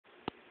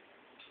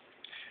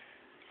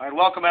Alright,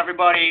 welcome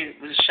everybody.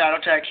 This is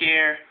ShadowTech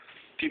here,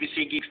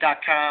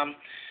 PPCgeeks.com.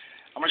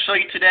 I'm going to show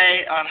you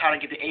today on how to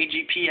get the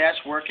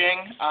AGPS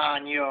working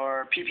on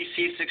your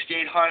PPC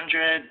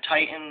 6800,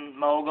 Titan,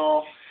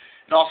 Mogul.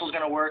 It also is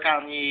going to work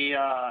on the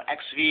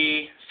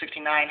XV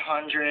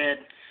 6900,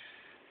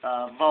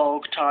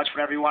 Vogue, Touch,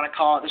 whatever you want to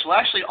call it. This will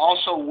actually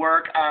also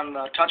work on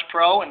the Touch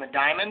Pro and the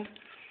Diamond.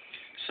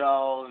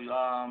 So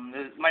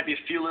there might be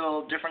a few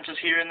little differences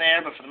here and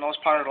there, but for the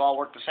most part it'll all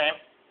work the same.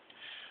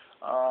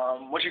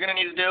 What you're going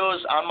to need to do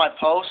is, on my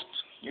post,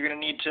 you're going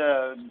to need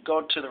to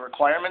go to the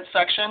requirements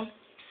section,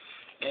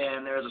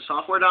 and there's a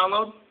software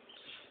download.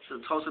 So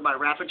it's hosted by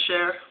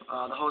RapidShare.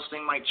 The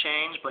hosting might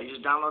change, but you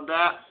just download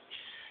that,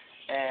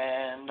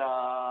 and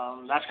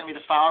that's going to be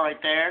the file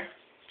right there.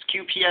 It's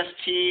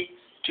QPST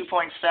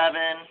 2.7.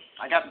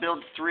 I got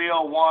build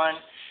 301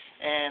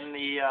 and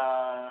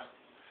the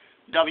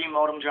W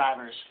modem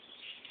drivers.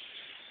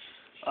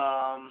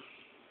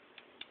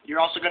 You're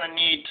also going to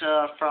need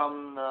to,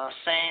 from the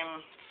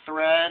same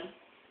thread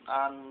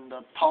on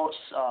the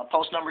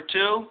post number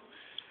 2,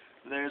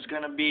 there's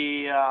going to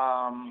be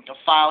a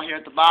file here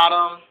at the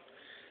bottom,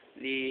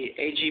 the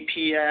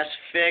AGPS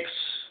fix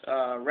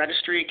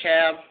registry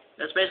cab.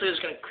 That's basically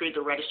just going to create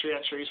the registry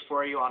entries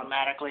for you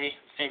automatically,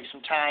 save you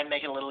some time,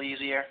 make it a little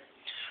easier.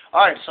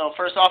 Alright, so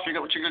first off,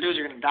 what you're going to do is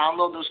you're going to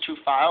download those 2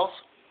 files,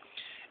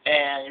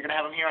 and you're going to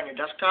have them here on your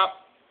desktop.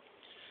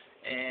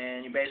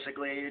 And you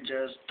basically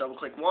just double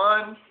click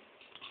one,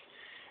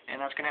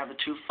 and that's going to have the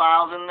 2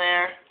 files in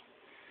there.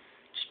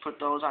 Just put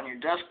those on your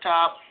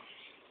desktop.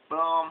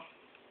 Boom.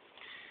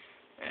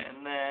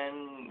 And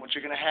then what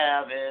you're going to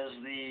have is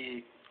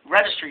the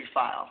registry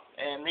file.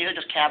 And these are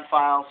just cab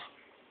files.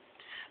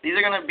 These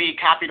are going to be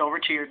copied over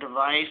to your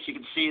device. You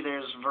can see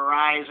there's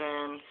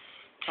Verizon,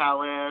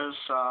 Callis,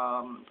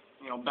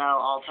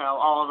 Bell, Altel,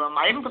 all of them.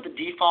 I even put the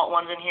default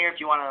ones in here. If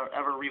you want to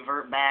ever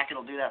revert back,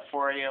 it'll do that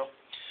for you.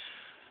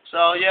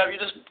 So yeah, you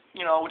just,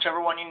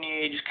 whichever one you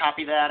need, just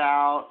copy that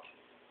out,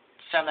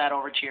 send that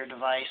over to your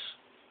device.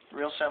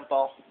 Real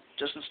simple.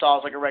 Just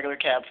installs like a regular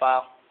cab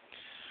file.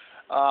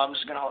 I'm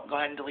just going to go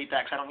ahead and delete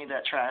that because I don't need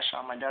that trash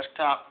on my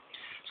desktop.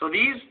 So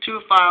these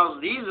 2 files,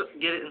 these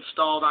get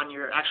installed on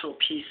your actual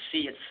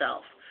PC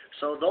itself.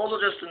 So those will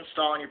just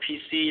install on your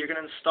PC. You're going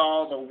to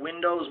install the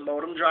Windows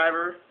modem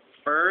driver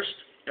first,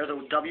 or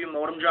the W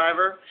modem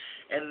driver,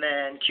 and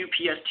then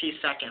QPST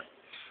second.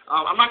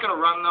 I'm not going to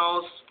run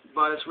those,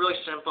 but it's really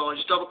simple. You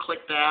just double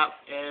click that,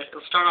 and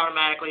it'll start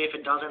automatically. If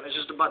it doesn't, it's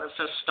just a button that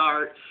says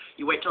start.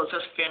 You wait till it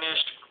says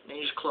finished, and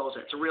you just close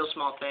it. It's a real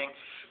small thing.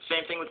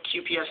 Same thing with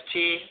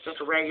QPST. It's just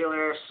a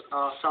regular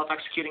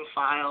self-executing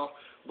file.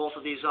 Both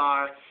of these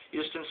are. You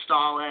just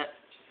install it.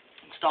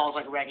 Installs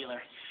like regular.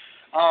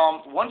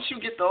 Once you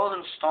get those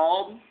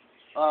installed,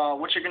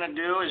 what you're going to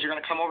do is you're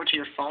going to come over to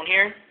your phone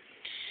here,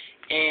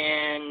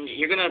 and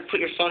you're going to put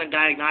your phone in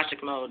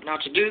diagnostic mode. Now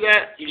to do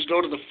that, you just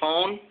go to the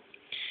phone,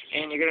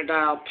 and you're going to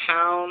dial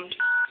pound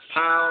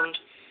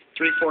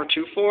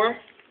 3424.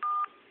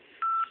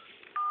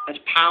 That's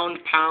pound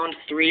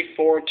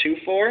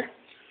 3424,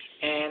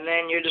 and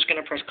then you're just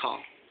going to press call.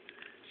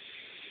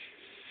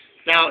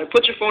 Now, it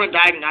puts your phone in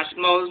diagnostic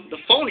mode. The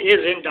phone is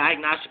in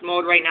diagnostic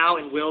mode right now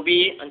and will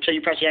be until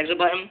you press the exit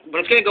button,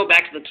 but it's going to go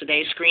back to the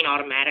Today screen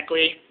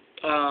automatically.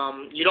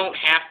 You don't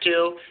have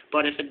to,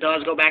 but if it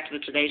does go back to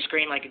the Today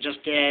screen like it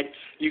just did,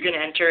 you can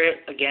enter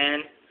it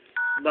again,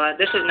 but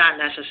this is not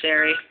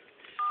necessary.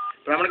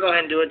 But I'm going to go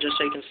ahead and do it just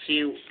so you can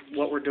see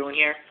what we're doing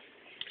here.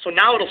 So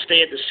now it'll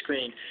stay at the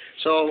screen.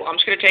 So I'm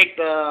just going to take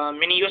the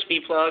mini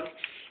USB plug,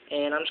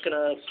 and I'm just going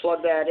to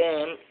plug that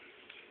in,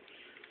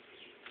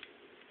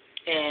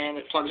 and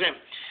it plugs in.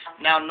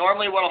 Now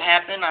normally what will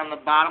happen on the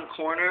bottom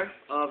corner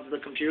of the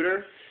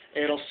computer,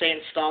 it'll say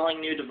installing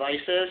new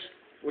devices,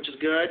 which is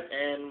good,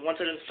 and once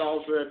it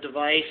installs the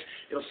device,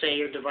 it'll say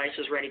your device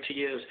is ready to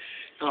use.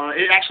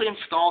 It actually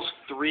installs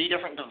 3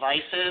 different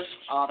devices.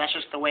 That's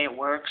just the way it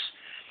works.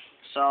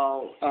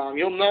 So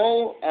you'll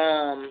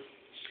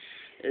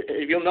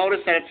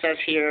notice that it says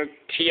here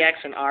TX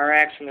and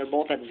RX, and they're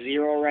both at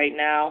 0 right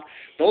now.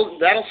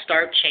 That'll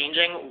start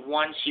changing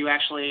once you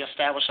actually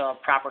establish a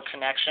proper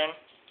connection.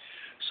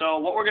 So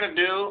what we're going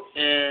to do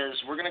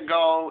is we're going to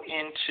go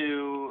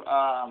into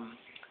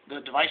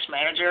the device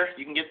manager.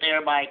 You can get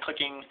there by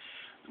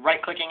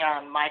right-clicking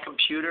on My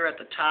Computer at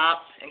the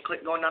top and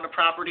going down to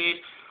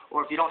Properties.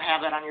 Or if you don't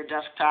have that on your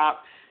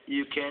desktop,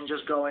 you can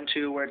just go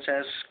into where it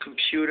says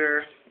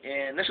Computer,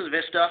 and this is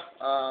Vista,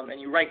 and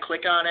you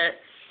right-click on it,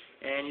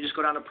 and you just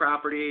go down to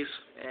Properties,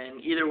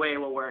 and either way it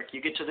will work.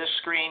 You get to this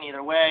screen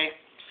either way.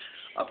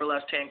 Upper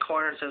left-hand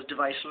corner, it says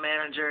Device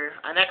Manager.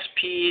 On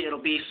XP,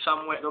 it'll be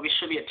somewhere.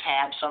 Should be a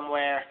tab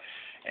somewhere,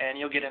 and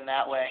you'll get in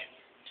that way.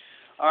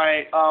 All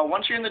right.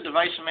 Once you're in the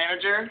Device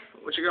Manager,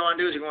 what you're going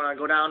to do is you're going to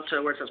go down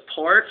to where it says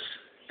Ports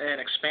and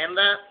expand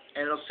that,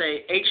 and it'll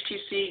say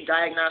HTC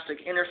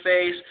Diagnostic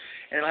Interface,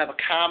 and it'll have a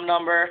COM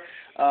number.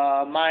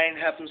 Mine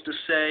happens to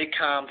say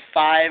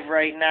COM5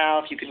 right now.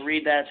 If you can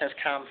read that, it says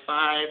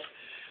COM5.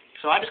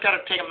 So I just got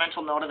to take a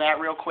mental note of that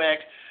real quick.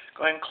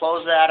 Go ahead and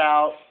close that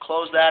out,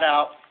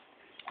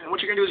 And what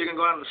you're going to do is you're going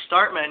to go down to the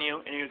Start menu,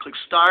 and you're going to click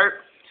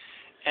Start,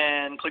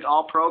 and click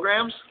All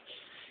Programs,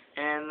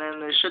 and then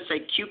there should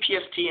say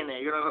QPST in there.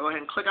 You're going to go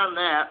ahead and click on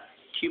that,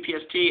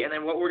 QPST, and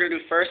then what we're going to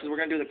do first is we're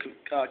going to do the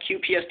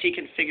QPST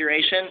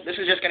configuration. This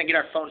is just going to get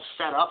our phone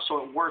set up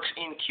so it works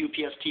in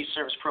QPST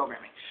service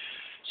programming.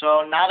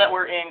 So now that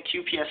we're in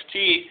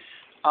QPST,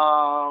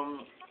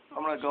 I'm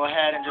going to go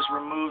ahead and just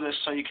remove this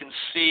so you can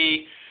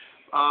see.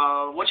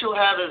 What you'll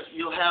have is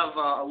you'll have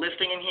a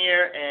listing in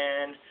here,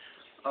 and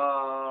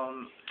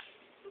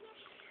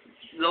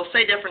they'll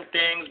say different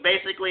things.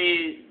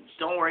 Basically,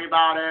 don't worry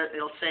about it.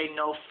 It'll say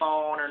no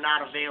phone or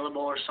not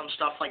available or some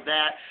stuff like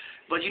that.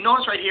 But you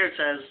notice right here it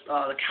says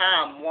the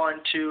COM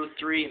 1, 2,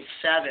 3, and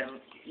 7.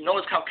 You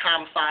notice how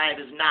COM 5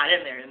 is not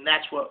in there, and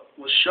that's what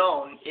was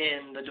shown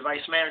in the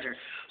device manager.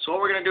 So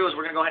what we're going to do is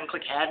we're going to go ahead and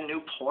click Add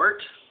New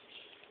Port.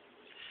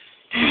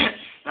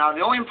 Now,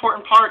 the only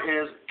important part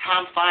is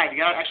COM 5. You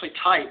got to actually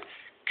type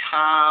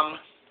COM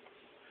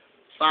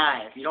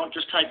 5. You don't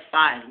just type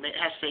 5. It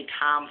has to say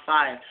COM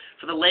 5.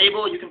 For the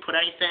label, you can put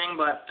anything,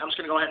 but I'm just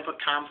going to go ahead and put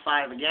COM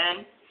 5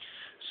 again.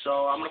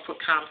 So I'm going to put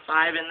COM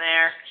 5 in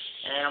there,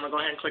 and I'm going to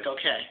go ahead and click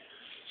OK.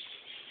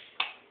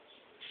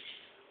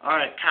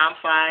 Alright, COM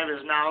 5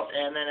 is now,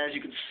 and then as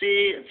you can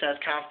see, it says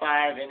COM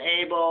 5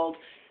 enabled,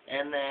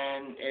 and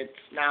then it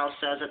now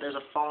says that there's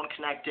a phone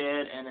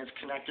connected, and it's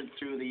connected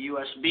through the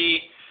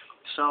USB.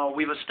 So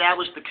we've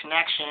established the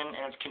connection,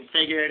 and it's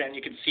configured, and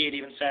you can see it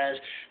even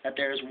says that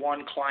there's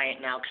one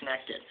client now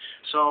connected.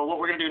 So what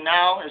we're going to do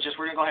now is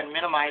we're going to go ahead and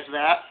minimize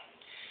that,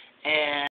 and